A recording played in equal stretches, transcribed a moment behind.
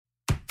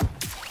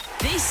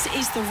This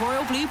is the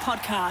Royal Blue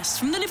Podcast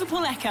from the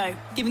Liverpool Echo,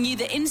 giving you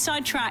the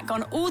inside track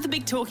on all the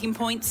big talking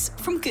points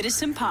from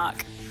Goodison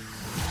Park.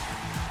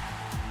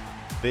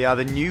 They are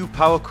the new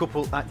power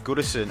couple at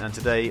Goodison, and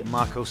today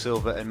Marco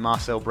Silva and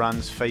Marcel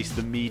Brands face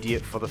the media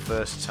for the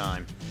first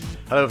time.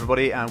 Hello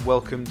everybody and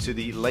welcome to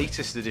the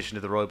latest edition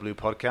of the Royal Blue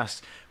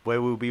Podcast,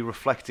 where we'll be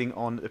reflecting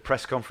on the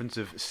press conference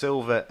of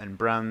Silva and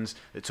Brands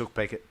that took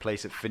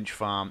place at Finch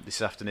Farm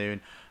this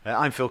afternoon.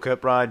 I'm Phil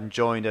Kirkbride and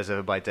joined as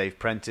ever by Dave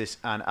Prentice,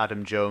 and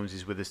Adam Jones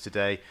is with us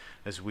today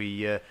as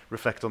we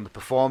reflect on the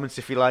performance,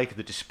 if you like,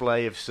 the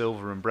display of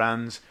Silva and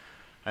Brands,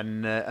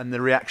 and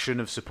the reaction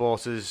of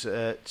supporters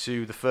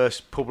to the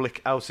first public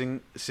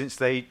outing since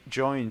they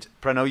joined.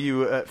 Preno, you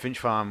were at Finch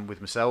Farm with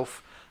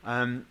myself.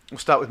 We'll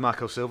start with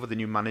Marco Silva, the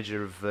new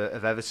manager of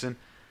Everton.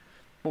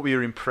 What were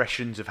your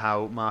impressions of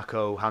how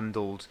Marco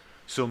handled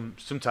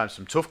sometimes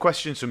some tough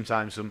questions,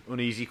 sometimes some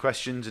uneasy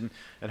questions, and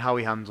how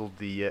he handled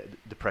the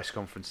press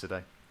conference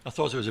today? I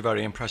thought it was a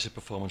very impressive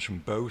performance from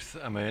both.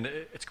 I mean,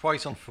 it's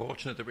quite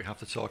unfortunate that we have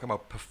to talk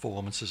about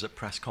performances at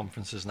press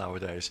conferences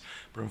nowadays,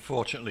 but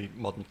unfortunately,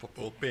 modern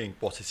football being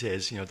what it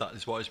is, that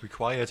is what is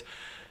required.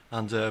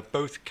 And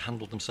both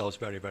handled themselves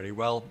very, very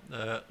well.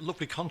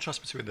 Lovely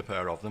contrast between the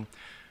pair of them.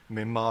 I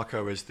mean,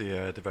 Marco is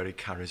the very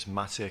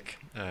charismatic,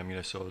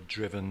 sort of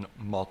driven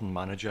modern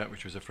manager,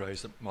 which was a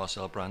phrase that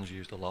Marcel Brands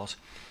used a lot,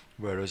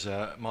 whereas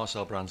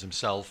Marcel Brands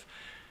himself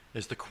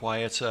is the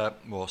quieter,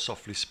 more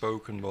softly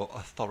spoken, more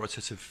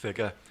authoritative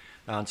figure.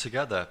 And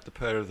together, the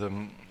pair of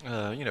them,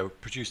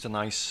 produced a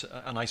nice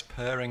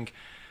pairing.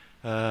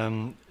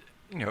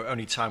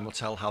 Only time will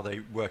tell how they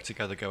work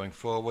together going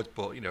forward.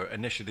 But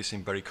initially they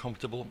seemed very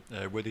comfortable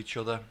with each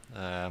other.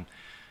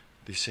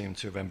 They seem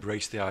to have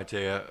embraced the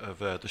idea of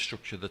the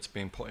structure that's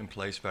been put in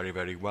place very,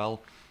 very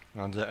well.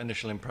 And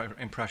initial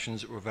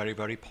impressions were very,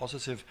 very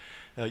positive.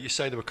 You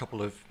say there were a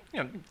couple of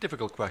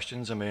difficult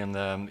questions. I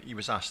mean, he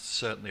was asked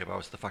certainly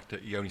about the fact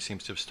that he only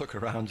seems to have stuck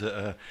around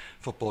at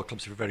football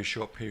clubs for a very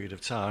short period of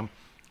time.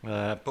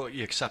 But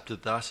he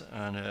accepted that,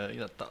 and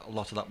a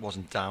lot of that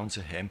wasn't down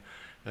to him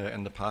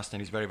in the past.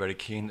 And he's very, very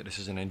keen that this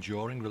is an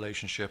enduring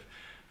relationship.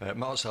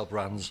 Marcel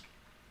Brands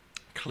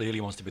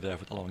clearly wants to be there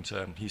for the long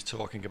term. He's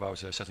talking about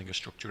setting a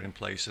structure in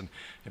place and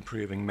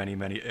improving many,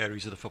 many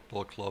areas of the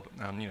football club,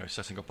 and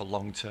setting up a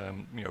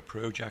long-term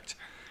project.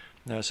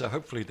 So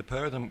hopefully the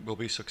pair of them will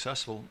be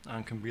successful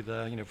and can be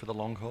there for the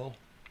long haul.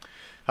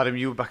 Adam,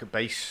 you were back at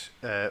base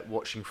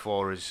watching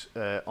for us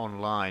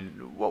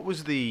online. What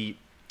was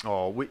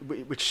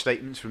which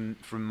statements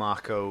from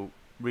Marco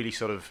really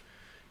sort of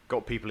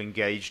got people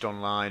engaged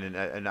online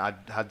and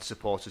had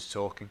supporters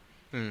talking?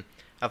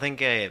 I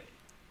think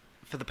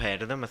for the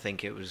pair of them, I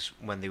think it was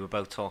when they were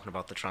both talking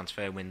about the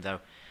transfer window,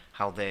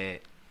 how they're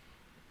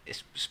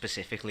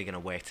specifically going to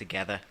work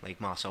together. Like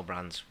Marcel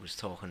Brands was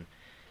talking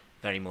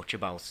very much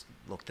about,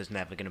 look, there's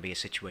never going to be a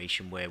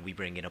situation where we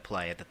bring in a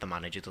player that the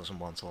manager doesn't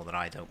want or that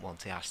I don't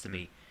want. It has to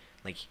be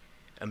like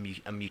a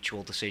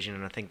mutual decision,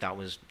 and I think that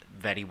was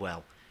very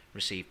well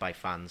received by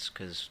fans,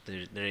 because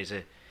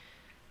there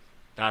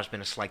has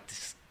been a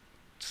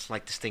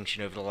slight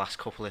distinction over the last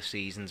couple of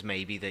seasons,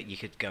 maybe, that you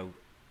could go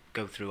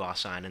through our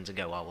signings and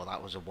go, oh, well,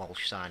 that was a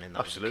Walsh signing.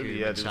 Absolutely,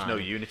 yeah, there was no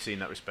unity in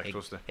that respect,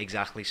 was there?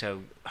 Exactly,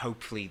 so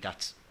hopefully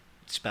that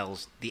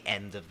spells the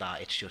end of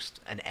that. It's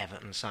just an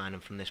Everton signing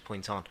from this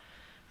point on.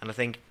 And I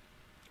think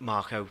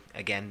Marco,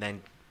 again,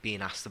 then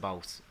being asked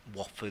about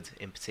Watford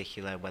in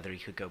particular, whether he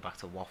could go back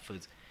to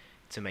Watford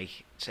to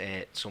make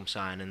some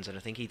signings, and I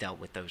think he dealt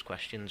with those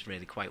questions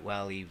really quite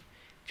well. He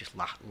just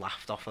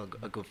laughed off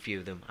a good few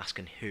of them,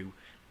 asking who,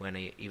 when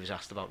he was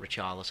asked about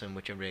Richarlison,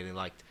 which I really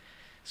liked.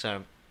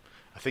 So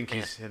I think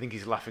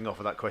he's laughing off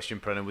of that question,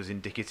 Brennan, was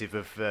indicative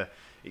of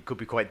it could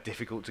be quite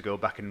difficult to go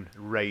back and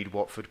raid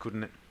Watford,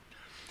 couldn't it?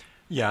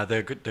 Yeah,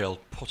 they'll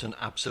put an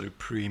absolute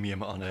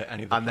premium on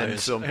any of the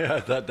players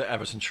that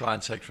Everton try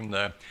and take from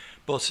there.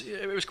 But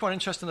it was quite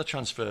interesting, the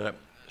transfer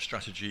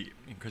strategy,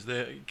 because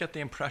they get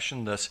the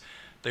impression that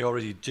they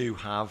already do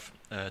have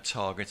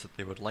targets that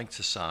they would like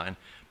to sign,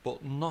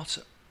 but not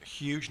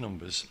huge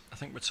numbers. I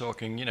think we're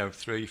talking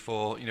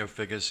 3-4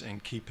 figures in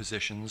key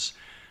positions.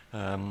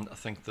 I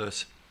think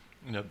that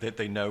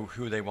they know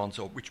who they want,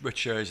 or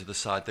which areas of the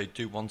side they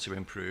do want to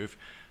improve,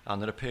 and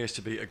there appears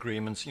to be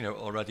agreements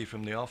already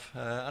from the off,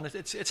 and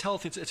it's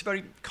healthy. It's a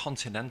very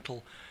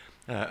continental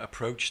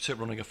approach to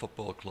running a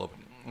football club,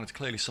 and it's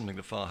clearly something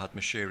that Farhad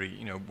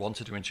Moshiri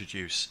wanted to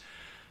introduce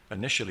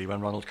initially when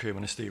Ronald Koeman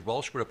and Steve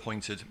Walsh were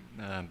appointed,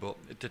 but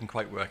it didn't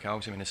quite work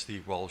out. I mean,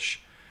 Steve Walsh,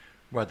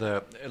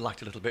 whether it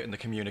lacked a little bit in the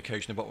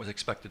communication of what was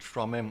expected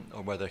from him,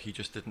 or whether he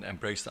just didn't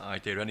embrace that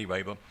idea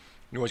anyway, but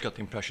you always got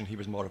the impression he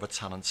was more of a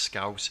talent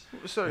scout.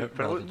 Sorry,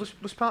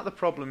 was part of the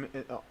problem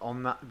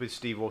on that with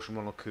Steve Walsh and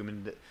Ronald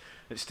Koeman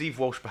that Steve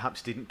Walsh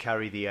perhaps didn't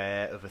carry the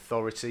air of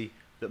authority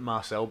that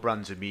Marcel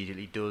Brands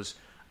immediately does,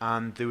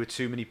 and there were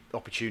too many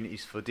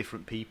opportunities for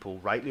different people,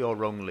 rightly or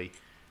wrongly,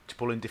 to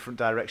pull in different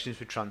directions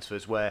with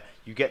transfers, where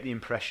you get the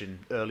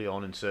impression early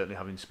on, and certainly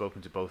having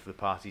spoken to both of the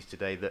parties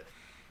today, that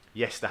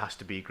yes, there has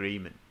to be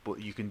agreement, but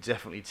you can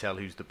definitely tell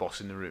who's the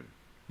boss in the room.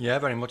 Yeah,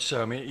 very much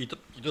so. I mean,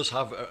 he does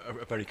have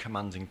a very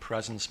commanding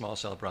presence,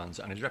 Marcel Brands,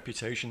 and his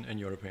reputation in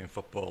European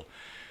football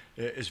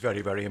is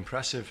very, very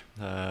impressive.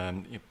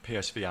 PSV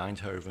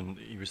Eindhoven,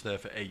 he was there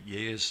for 8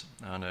 years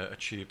and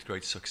achieved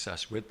great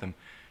success with them,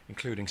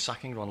 including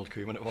sacking Ronald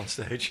Koeman at one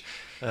stage.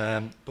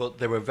 But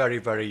they were very,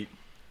 very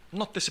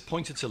not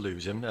disappointed to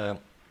lose him.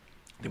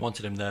 They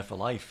wanted him there for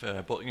life,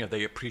 but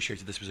they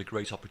appreciated this was a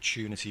great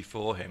opportunity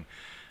for him.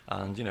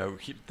 And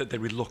they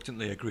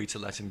reluctantly agreed to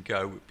let him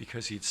go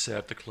because he'd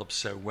served the club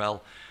so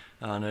well.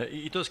 And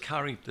he does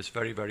carry this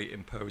very, very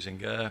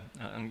imposing air.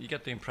 And you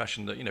get the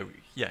impression that,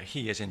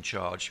 he is in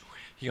charge.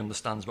 He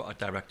understands what a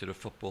director of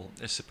football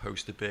is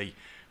supposed to be,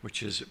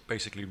 which is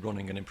basically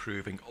running and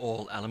improving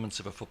all elements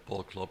of a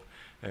football club.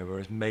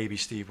 Whereas maybe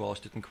Steve Walsh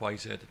didn't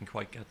quite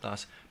get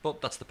that.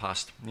 But that's the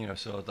past,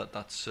 so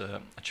that's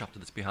a chapter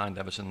that's behind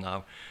Everton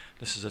now.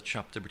 This is a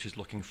chapter which is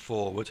looking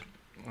forward.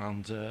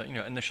 And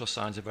initial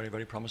signs are very,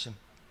 very promising.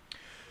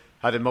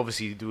 Adam,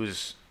 obviously there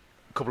was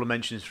a couple of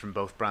mentions from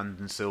both Brand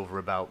and Silva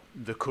about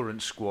the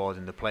current squad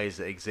and the players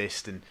that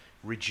exist and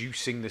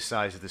reducing the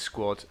size of the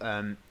squad.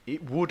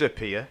 It would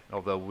appear,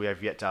 although we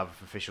have yet to have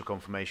official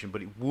confirmation,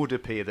 but it would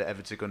appear that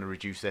Everton are going to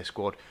reduce their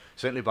squad,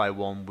 certainly by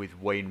one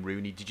with Wayne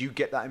Rooney. Did you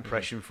get that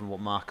impression from what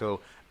Marco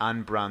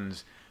and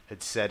Brands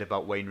had said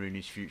about Wayne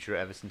Rooney's future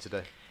at Everton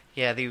today?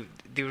 Yeah, they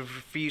were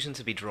refusing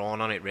to be drawn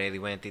on it, really,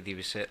 weren't they? They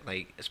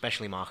were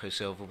especially Marco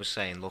Silva was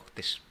saying, look,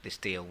 this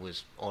deal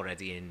was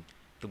already in,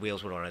 the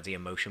wheels were already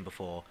in motion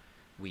before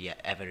we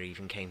ever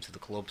even came to the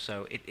club.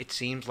 So it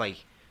seems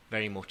like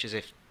very much as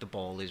if the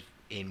ball is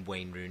in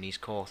Wayne Rooney's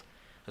court.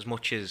 As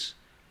much as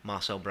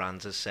Marcel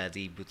Brands has said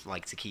he would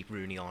like to keep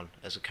Rooney on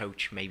as a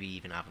coach, maybe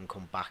even have him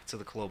come back to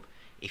the club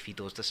if he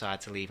does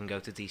decide to leave and go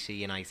to DC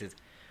United.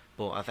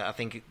 But I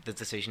think the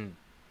decision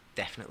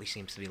definitely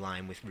seems to be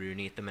lying with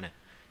Rooney at the minute.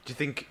 Do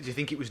you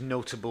think it was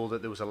notable that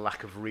there was a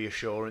lack of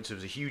reassurance? There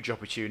was a huge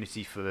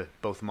opportunity for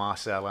both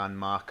Marcel and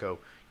Marco,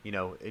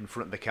 in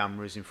front of the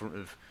cameras, in front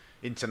of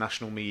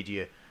international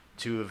media,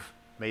 to have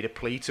made a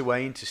plea to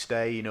Wayne to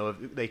stay.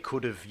 They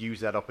could have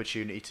used that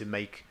opportunity to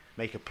make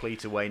a plea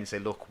to Wayne and say,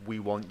 look, we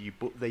want you,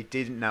 but they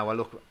didn't. Now I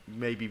look,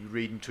 maybe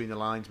reading between the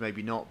lines,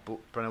 maybe not. But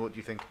Brennan, what do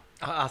you think?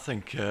 I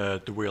think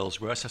the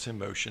wheels were set in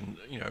motion,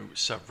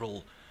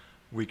 several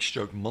weeks,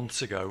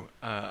 months ago,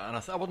 and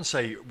I wouldn't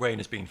say Wayne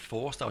has been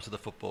forced out of the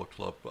football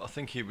club, but I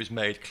think it was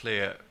made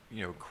clear,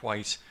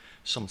 quite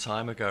some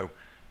time ago,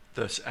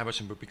 that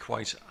Everton would be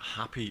quite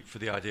happy for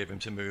the idea of him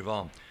to move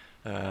on.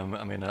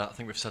 I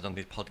think we've said on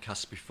these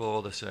podcasts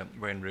before that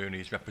Wayne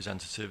Rooney's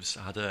representatives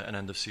had an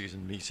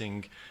end-of-season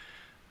meeting.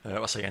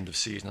 I say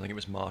end-of-season, I think it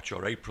was March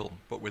or April,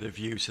 but with a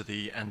view to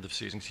the end of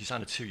season. He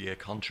signed a 2-year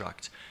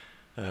contract,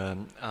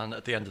 and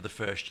at the end of the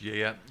first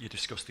year, you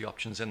discuss the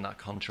options in that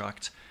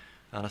contract.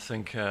 And I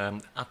think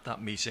at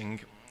that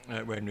meeting,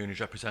 Wayne Rooney's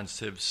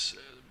representatives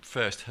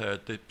first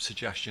heard the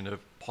suggestion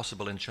of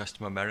possible interest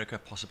from America,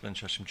 possible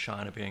interest from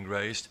China being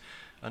raised,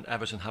 and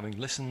Everton, having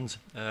listened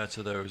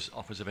to those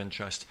offers of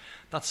interest,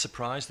 that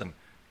surprised them,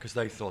 because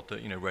they thought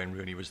that Wayne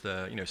Rooney was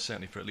there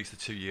certainly for at least the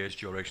 2 years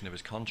duration of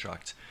his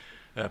contract.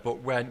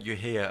 But when you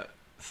hear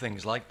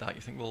things like that,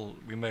 you think, well,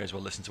 we may as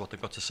well listen to what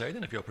they've got to say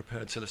then, if you're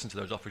prepared to listen to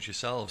those offers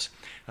yourselves.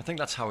 I think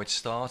that's how it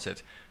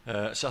started.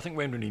 So I think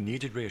Wayne Rooney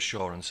needed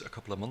reassurance a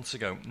couple of months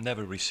ago,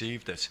 never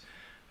received it,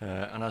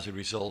 and as a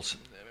result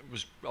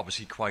was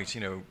obviously quite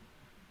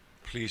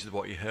pleased with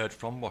what he heard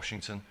from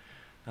Washington.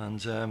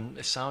 And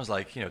it sounds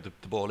like the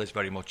ball is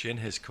very much in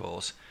his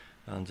course,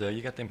 and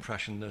you get the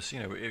impression that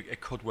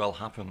it could well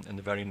happen in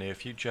the very near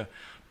future.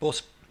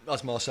 But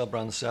as Marcel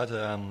Brands said,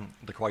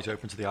 they're quite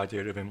open to the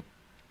idea of him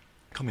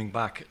coming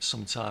back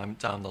sometime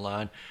down the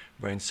line.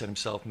 Wayne said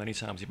himself many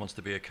times he wants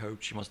to be a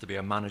coach, he wants to be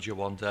a manager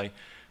one day,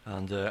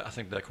 and I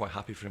think they're quite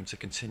happy for him to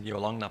continue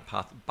along that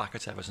path back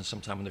at Everton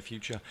sometime in the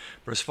future.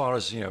 But as far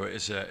as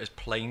his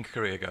playing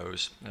career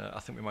goes,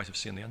 I think we might have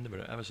seen the end of it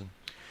at Everton.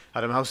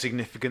 Adam, how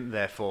significant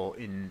therefore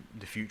in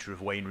the future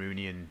of Wayne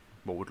Rooney and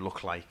what would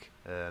look like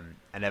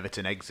an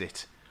Everton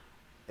exit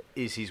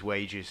is his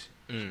wages?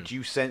 Do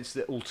you sense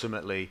that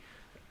ultimately,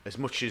 as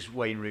much as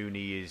Wayne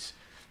Rooney is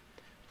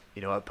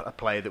a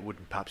player that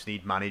would perhaps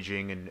need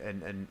managing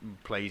and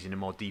plays in a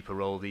more deeper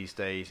role these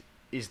days,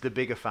 is the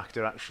bigger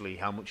factor actually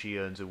how much he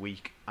earns a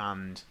week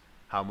and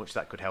how much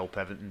that could help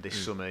Everton this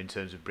summer in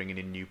terms of bringing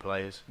in new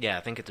players? Yeah,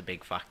 I think it's a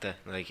big factor,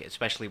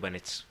 especially when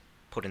it's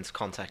put into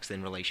context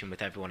in relation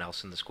with everyone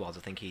else in the squad.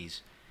 I think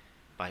he's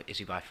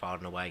by far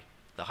and away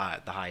the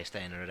highest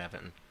earner at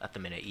Everton at the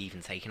minute,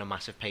 even taking a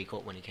massive pay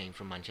cut when he came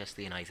from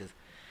Manchester United.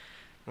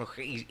 Look,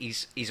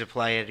 he's a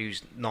player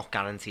who's not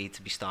guaranteed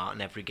to be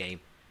starting every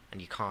game,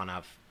 and you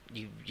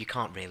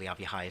can't really have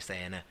your highest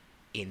earner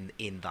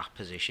in that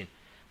position.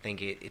 I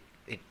think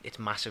it's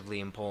massively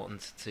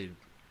important to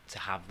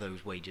have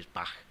those wages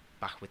back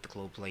with the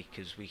club,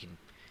 because we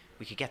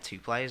could get 2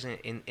 players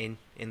in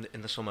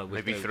the summer.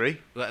 With maybe 3.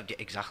 Well,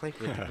 exactly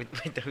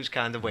with those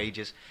kind of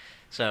wages.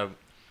 So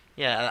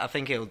yeah, I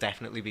think it'll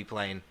definitely be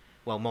playing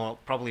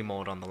probably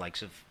more on the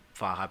likes of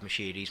Farhad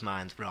Moshiri's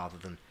mind rather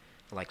than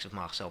the likes of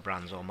Marcel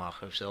Brands or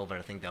Marco Silva.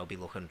 I think they'll be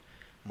looking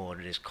more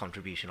at his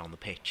contribution on the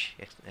pitch,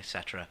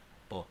 etc.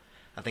 But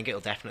I think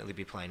it'll definitely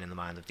be playing in the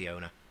mind of the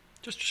owner.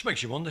 Just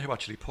makes you wonder who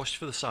actually pushed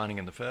for the signing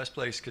in the first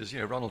place, because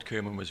Ronald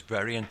Koeman was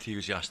very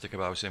enthusiastic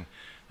about him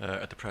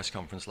at the press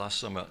conference last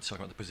summer, talking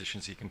about the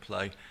positions he can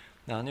play,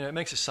 and it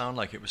makes it sound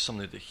like it was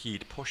something that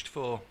he'd pushed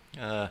for.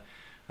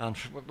 And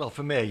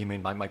for me,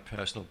 my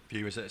personal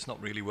view is that it's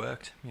not really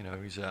worked.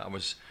 I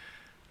was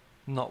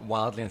not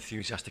wildly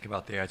enthusiastic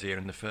about the idea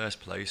in the first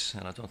place,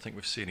 and I don't think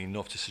we've seen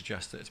enough to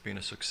suggest that it's been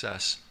a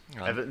success.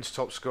 Everton's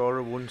top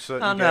scorer won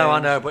certain I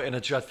games. know, but in a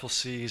dreadful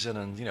season,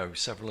 and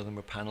several of them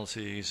were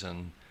penalties,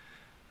 and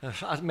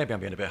maybe I'm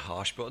being a bit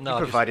harsh, but no. He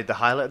provided the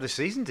highlight of the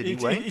season, did he,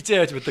 Wayne? He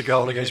did with the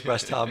goal against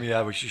West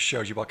Ham, which just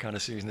shows you what kind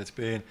of season it's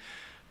been.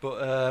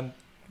 But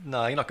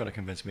no, you're not going to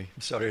convince me.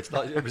 I'm sorry, it's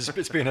not.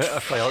 It's been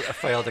a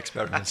failed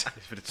experiment.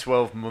 It's been a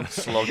 12-month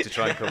slog to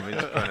try and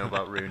convince Preno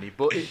about Rooney,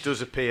 but it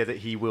does appear that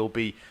he will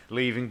be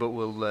leaving. But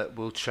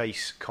we'll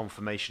chase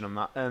confirmation on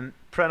that.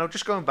 Preno,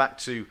 just going back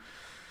to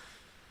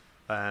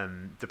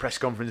the press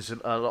conference,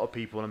 a lot of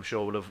people, I'm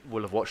sure,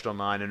 will have watched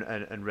online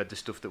and read the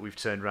stuff that we've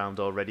turned around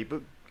already.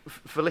 But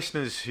for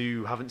listeners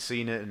who haven't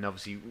seen it and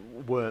obviously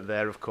weren't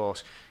there, of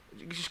course,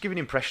 just give an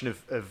impression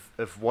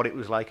of what it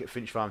was like at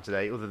Finch Farm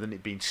today, other than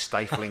it being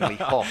stiflingly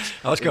hot.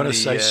 I was going to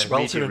say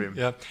sweltering.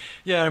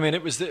 Yeah. I mean,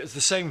 it was the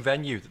same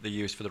venue that they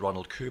used for the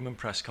Ronald Koeman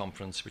press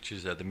conference, which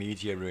is the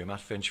media room at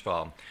Finch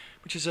Farm,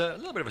 which is a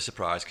little bit of a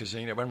surprise because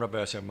when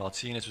Roberto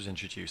Martinez was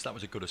introduced, that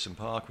was at Goodison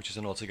Park, which is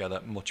an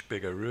altogether much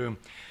bigger room.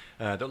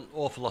 There an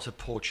awful lot of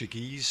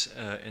Portuguese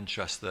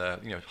interest there.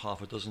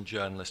 Half a dozen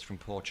journalists from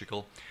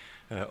Portugal,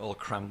 all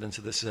crammed into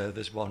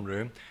this one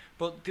room.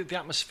 But the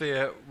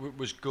atmosphere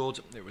was good.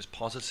 It was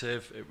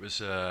positive. It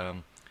was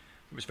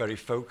very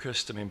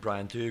focused. I mean,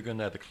 Brian Dugan,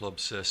 the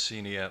club's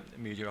senior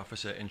media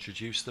officer,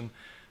 introduced them,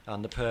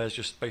 and the players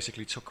just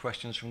basically took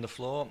questions from the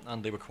floor,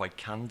 and they were quite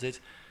candid.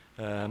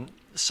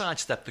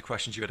 Sidestepped the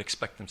questions you would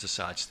expect them to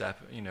sidestep.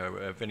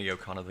 Vinny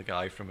O'Connor, the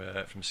guy from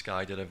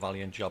Sky, did a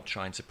valiant job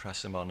trying to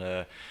press him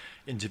on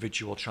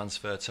individual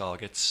transfer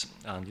targets,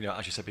 and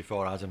as you said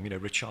before, Adam,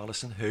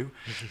 Richarlison, who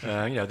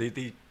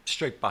they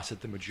straight battered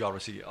the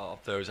majority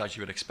of those, as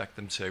you would expect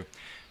them to,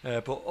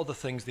 but other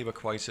things they were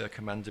quite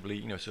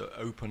commendably sort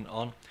of open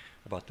on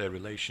about their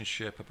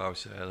relationship,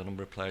 about the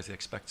number of players they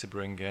expect to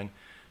bring in,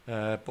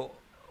 but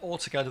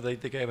altogether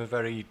they gave a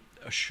very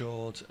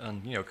assured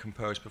and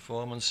composed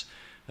performance,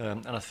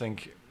 and I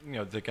think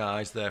the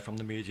guys there from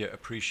the media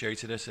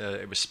appreciated it.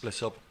 It was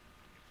split up.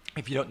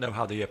 If you don't know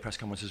how the press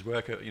conferences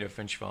work at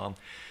Finch Farm,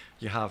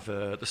 you have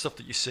the stuff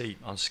that you see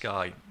on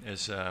Sky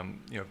is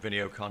Vinny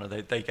O'Connor.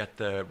 They get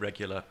the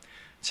regular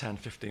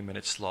 10-15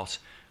 minute slot,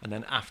 and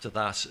then after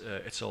that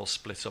it's all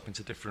split up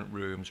into different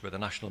rooms where the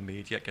national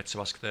media get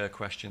to ask their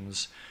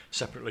questions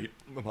separately.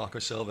 Marco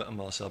Silva and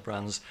Marcel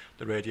Brands,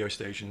 the radio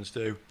stations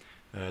do,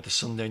 the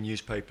Sunday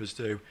newspapers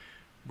do.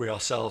 We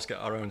ourselves get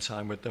our own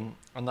time with them,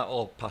 and that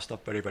all passed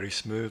off very, very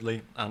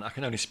smoothly. And I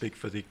can only speak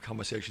for the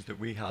conversations that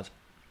we had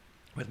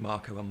with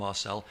Marco and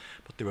Marcel,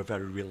 but they were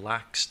very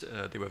relaxed,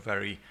 they were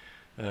very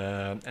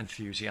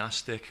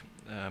enthusiastic.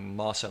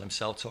 Marcel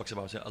himself talks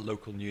about a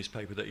local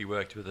newspaper that he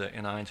worked with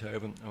in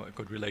Eindhoven, a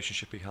good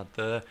relationship he had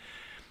there.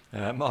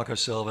 Marco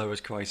Silva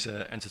was quite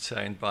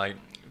entertained by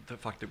the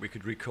fact that we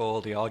could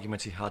recall the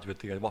argument he had with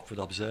the Watford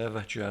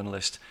Observer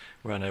journalist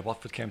when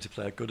Watford came to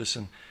play at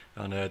Goodison,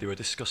 and they were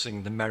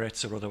discussing the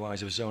merits or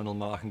otherwise of zonal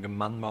marking and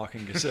man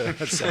marking as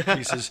set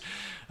pieces.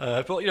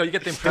 But you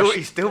get the impression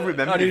he still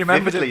remembered he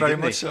remembered it very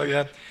much. So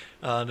yeah,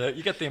 and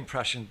you get the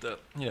impression that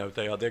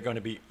they're going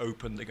to be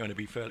open, they're going to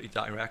be fairly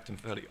direct and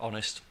fairly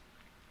honest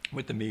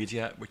with the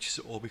media, which is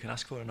all we can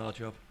ask for in our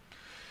job.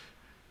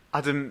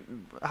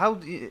 Adam, how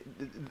the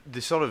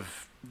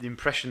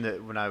impression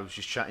that when I was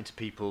just chatting to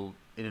people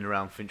in and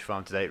around Finch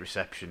Farm today at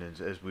reception,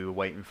 as we were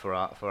waiting for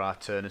our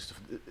turn and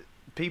stuff,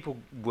 people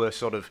were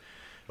sort of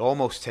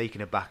almost taken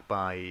aback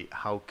by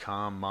how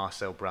calm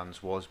Marcel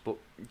Brands was. But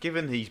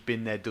given he's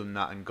been there, done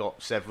that, and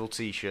got several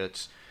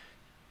T-shirts,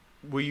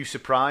 were you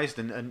surprised?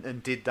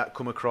 And did that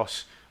come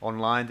across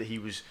online that he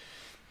was,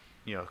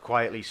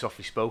 quietly,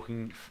 softly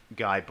spoken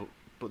guy, but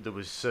there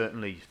was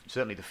certainly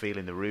the feel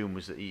in the room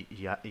was that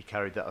he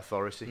carried that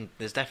authority.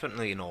 There's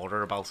definitely an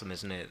aura about him,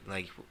 isn't it?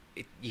 Like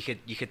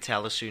you could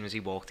tell as soon as he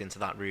walked into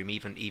that room,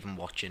 even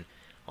watching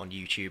on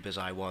YouTube as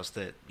I was,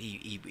 that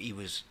he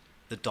was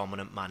the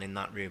dominant man in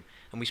that room.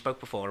 And we spoke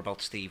before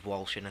about Steve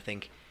Walsh, and I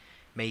think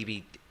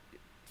maybe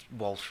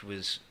Walsh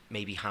was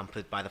maybe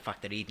hampered by the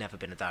fact that he'd never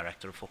been a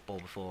director of football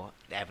before.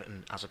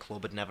 Everton as a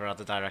club had never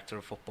had a director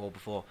of football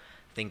before.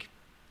 I think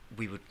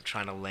we were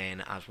trying to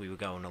learn as we were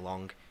going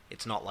along.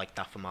 It's not like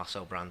that for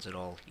Marcel Brands at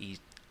all. He's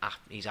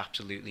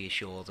absolutely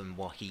assured in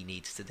what he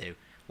needs to do,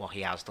 what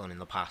he has done in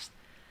the past.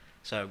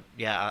 So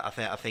yeah,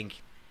 I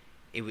think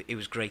it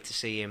was great to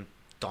see him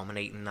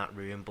dominating that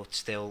room, but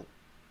still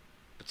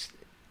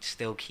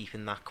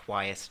keeping that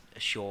quiet,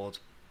 assured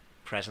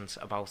presence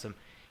about him.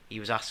 He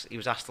was asked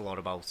a lot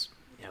about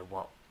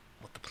what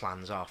the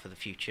plans are for the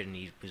future, and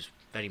he was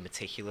very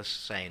meticulous,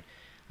 saying,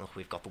 "Look,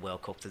 we've got the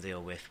World Cup to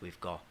deal with. We've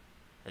got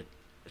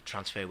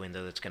transfer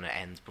window that's going to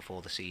end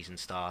before the season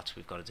starts.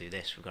 We've got to do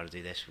this. We've got to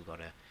do this. We've got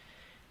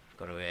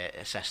to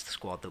assess the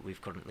squad that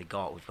we've currently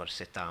got. We've got to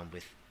sit down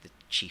with the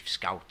chief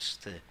scouts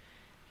to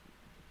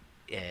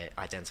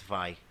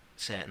identify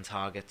certain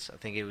targets. I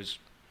think it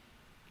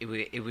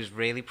was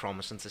really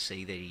promising to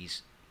see that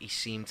he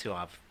seemed to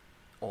have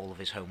all of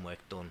his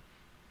homework done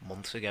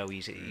months ago.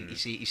 He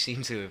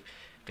seemed to have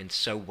been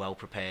so well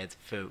prepared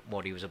for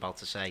what he was about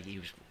to say. He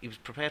was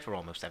prepared for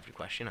almost every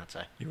question, I'd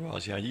say. He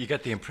was, yeah. You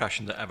get the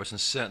impression that Everton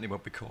certainly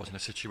won't be caught in a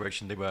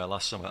situation they were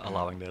last summer,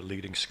 allowing their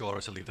leading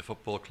scorer to leave the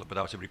football club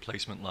without a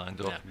replacement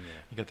lined up. Yeah.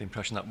 You get the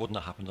impression that wouldn't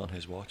have happened on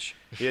his watch.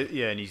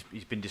 Yeah, and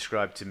he's been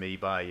described to me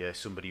by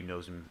somebody who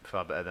knows him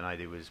far better than I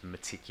do as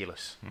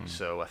meticulous.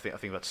 So I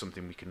think that's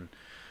something we can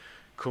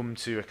come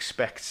to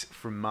expect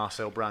from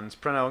Marcel Brands.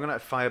 Preno, I'm going to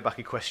fire back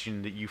a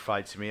question that you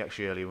fired to me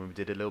actually earlier when we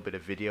did a little bit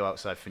of video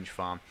outside Finch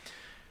Farm.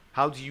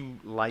 How do you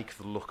like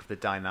the look of the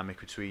dynamic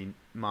between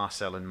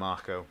Marcel and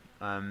Marco?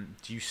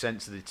 Do you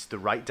sense that it's the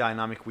right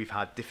dynamic? We've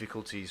had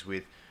difficulties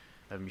with,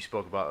 we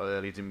spoke about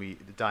earlier, didn't we?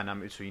 The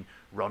dynamic between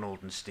Ronald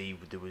and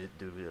Steve. There were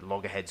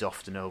loggerheads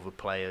often over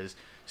players.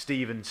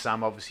 Steve and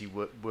Sam obviously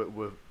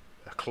were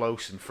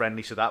close and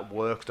friendly, so that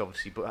worked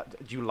obviously.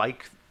 But do you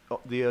like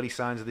the early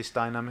signs of this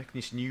dynamic,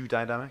 this new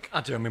dynamic?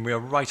 I do. I mean, we are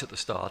right at the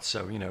start,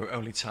 so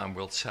only time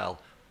will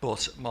tell.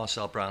 But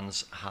Marcel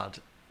Brands had,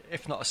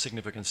 if not a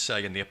significant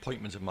say in the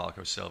appointment of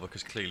Marco Silva,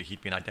 because clearly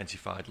he'd been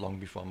identified long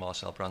before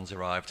Marcel Brands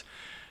arrived.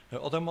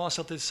 Although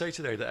Marcel did say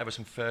today that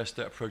Everton first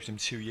approached him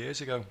 2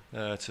 years ago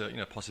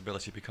to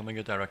possibility of becoming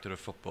a director of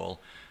football,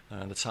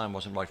 and the time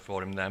wasn't right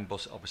for him then,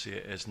 but obviously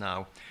it is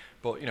now.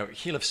 But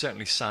he'll have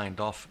certainly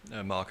signed off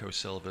Marco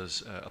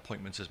Silva's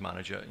appointment as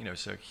manager.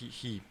 So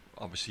he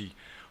obviously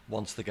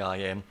wants the guy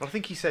in. Well, I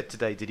think he said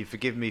today, did he,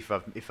 forgive me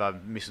if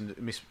I'm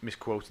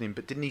misquoting him,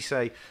 but didn't he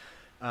say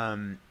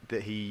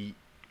that he'd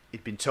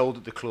been told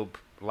that the club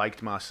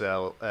liked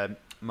Marco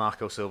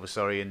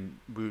Silva, and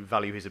we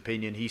value his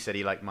opinion. He said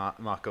he liked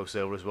Marco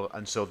Silva as well,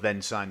 and so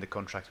then signed the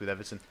contract with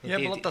Everton. Yeah,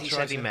 he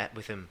said he met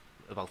with him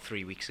about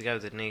 3 weeks ago,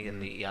 didn't he?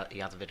 And he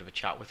had a bit of a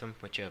chat with him,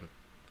 which I'm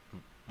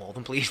more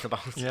than pleased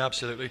about. Yeah,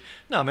 absolutely.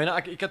 No, I mean,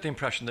 I get the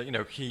impression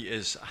that he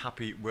is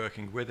happy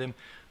working with him.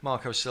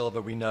 Marco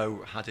Silva, we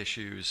know, had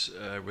issues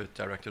with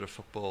director of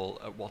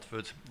football at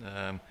Watford.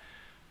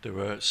 There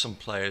were some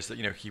players that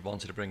he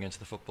wanted to bring into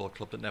the football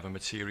club that never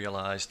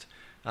materialised.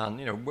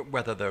 And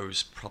whether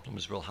those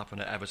problems will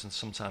happen at Everton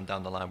sometime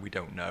down the line, we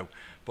don't know.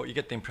 But you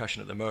get the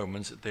impression at the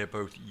moment that they're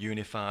both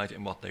unified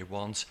in what they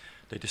want.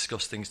 They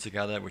discuss things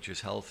together, which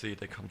is healthy.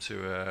 They come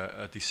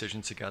to a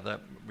decision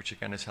together, which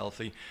again is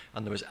healthy.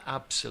 And there was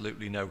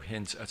absolutely no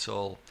hint at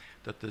all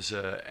that there's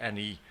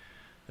anything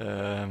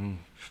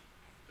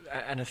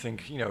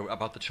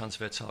about the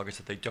transfer targets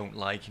that they don't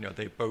like.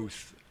 They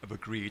both have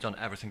agreed on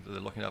everything that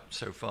they're looking at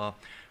so far.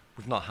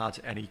 We've not had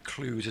any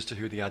clues as to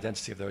who the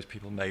identity of those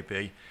people may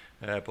be.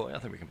 But I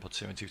think we can put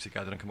two and two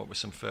together and come up with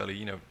some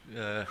fairly,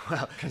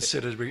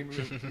 considered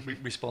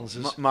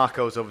responses.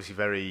 Marco's obviously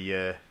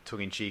very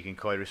tongue-in-cheek and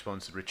coy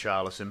response to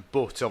Richarlison,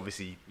 but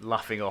obviously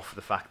laughing off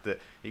the fact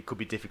that it could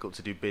be difficult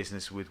to do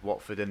business with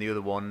Watford. And the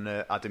other one,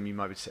 Adam, you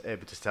might be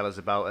able to tell us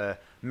about a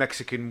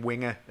Mexican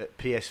winger at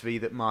PSV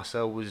that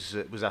Marcel was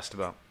asked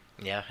about.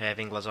 Yeah,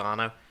 Irving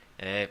Lozano.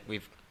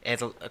 We've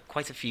heard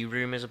quite a few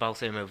rumours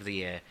about him over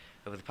the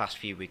past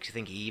few weeks. I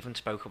think he even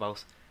spoke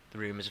about the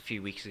rumours a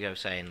few weeks ago,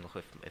 saying,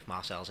 look, if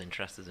Marcel's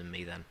interested in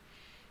me, then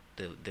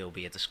there'll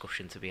be a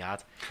discussion to be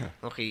had.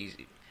 Look, he's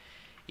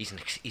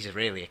a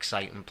really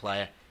exciting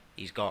player.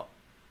 He's got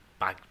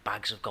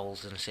bags of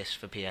goals and assists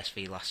for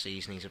PSV last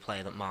season. He's a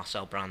player that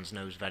Marcel Brands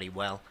knows very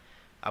well.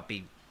 I'd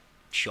be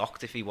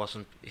shocked if he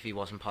wasn't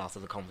part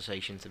of the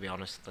conversation, to be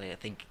honest. I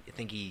think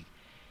he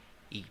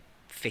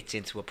fits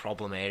into a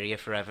problem area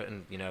for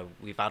Everton.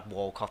 We've had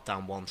Walcott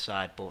down one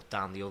side, but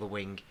down the other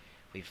wing,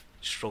 we've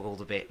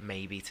struggled a bit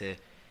maybe to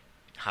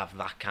have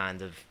that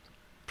kind of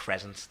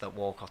presence that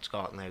Walcott's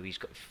got. Now he's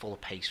got full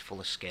of pace,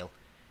 full of skill.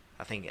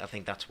 I think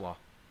that's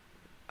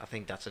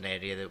an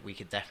area that we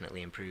could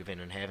definitely improve in,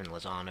 and having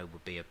Lozano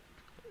would be a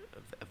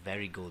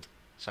very good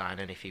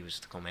signing if he was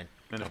to come in.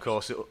 And of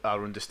course,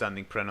 our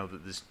understanding, Preno,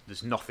 that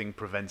there's nothing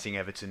preventing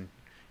Everton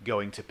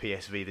going to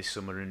PSV this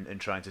summer and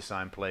trying to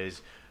sign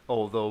players.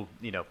 Although,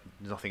 there's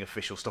nothing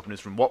official stopping us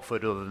from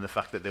Watford other than the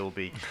fact that there will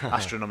be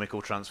astronomical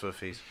transfer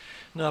fees.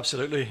 No,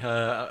 absolutely.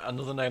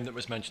 Another name that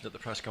was mentioned at the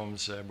press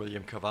conference,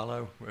 William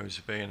Carvalho, who's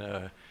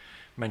been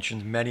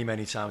mentioned many,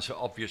 many times for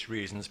obvious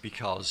reasons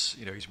because,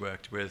 he's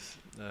worked with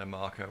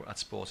Marco at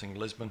Sporting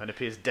Lisbon. And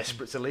appears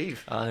desperate to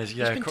leave. And he's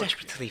been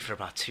desperate to leave for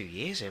about 2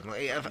 years. I'm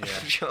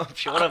sure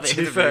I've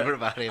heard a rumour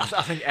about him.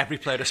 I think every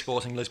player at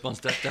Sporting Lisbon's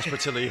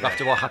desperate to leave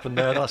after what happened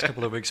there the last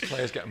couple of weeks.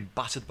 Players getting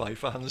battered by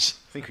fans.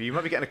 I think you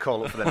might be getting a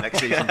call up for them next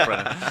season,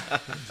 Brennan.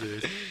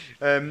 Indeed.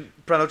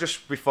 Brennan,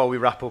 just before we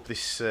wrap up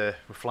this, we're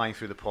flying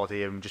through the pod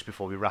here, and just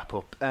before we wrap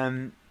up,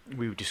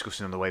 we were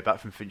discussing on the way back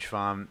from Finch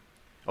Farm.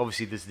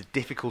 Obviously, there's the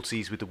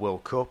difficulties with the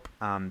World Cup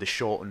and the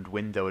shortened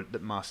window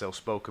that Marcel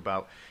spoke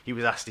about. He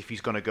was asked if he's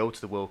going to go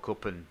to the World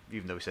Cup, and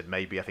even though he said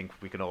maybe, I think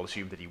we can all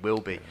assume that he will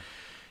be.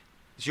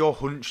 It's your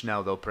hunch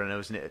now, though, Preno,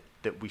 isn't it,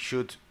 that we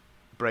should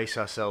brace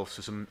ourselves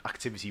for some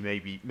activity,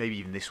 maybe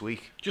even this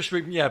week? Just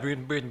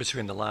reading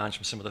between the lines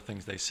from some of the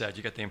things they said,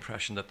 you get the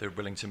impression that they're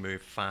willing to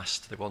move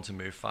fast. They want to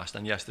move fast,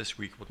 and yes, this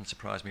week wouldn't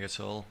surprise me at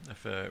all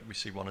if we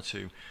see one or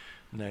two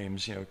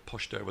names,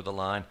 pushed over the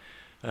line.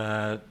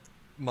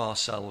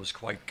 Marcel was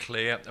quite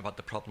clear about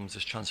the problems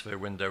this transfer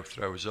window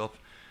throws up.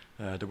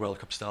 The World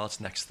Cup starts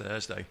next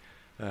Thursday.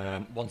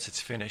 Once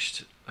it's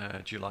finished,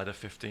 July the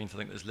 15th, I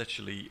think there's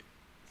literally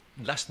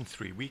less than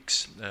 3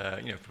 weeks,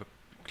 for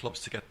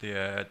clubs to get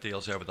the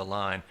deals over the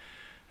line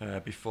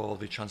before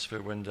the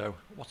transfer window.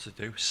 What's it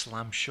do?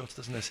 Slam shut,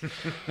 doesn't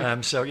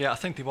it? So I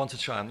think they want to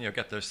try and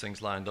get those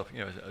things lined up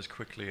as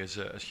quickly as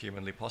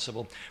humanly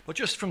possible. But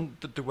just from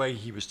the way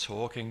he was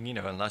talking,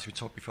 and as we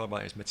talked before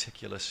about his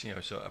meticulous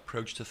sort of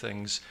approach to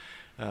things,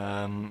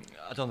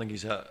 I don't think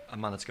he's a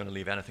man that's going to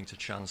leave anything to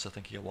chance. I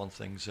think he'll want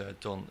things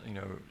done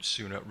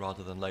sooner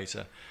rather than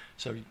later.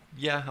 So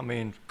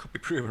could be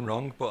proven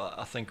wrong, but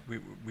I think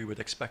we would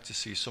expect to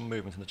see some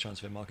movement in the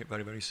transfer market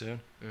very, very soon.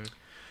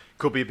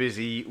 Could be a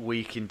busy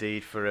week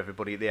indeed for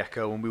everybody at the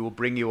Echo, and we will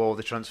bring you all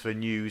the transfer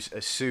news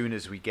as soon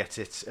as we get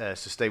it, so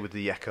stay with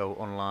the Echo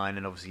online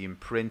and obviously in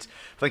print.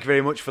 Thank you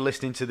very much for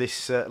listening to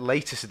this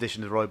latest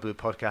edition of the Royal Blue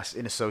Podcast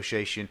in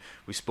association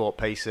with Sport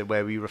Pacer,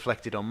 where we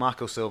reflected on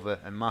Marco Silva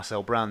and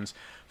Marcel Brand's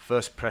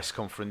first press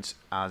conference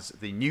as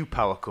the new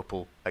power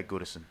couple at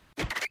Goodison.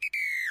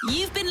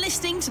 You've been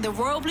listening to the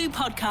Royal Blue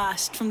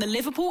Podcast from the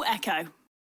Liverpool Echo.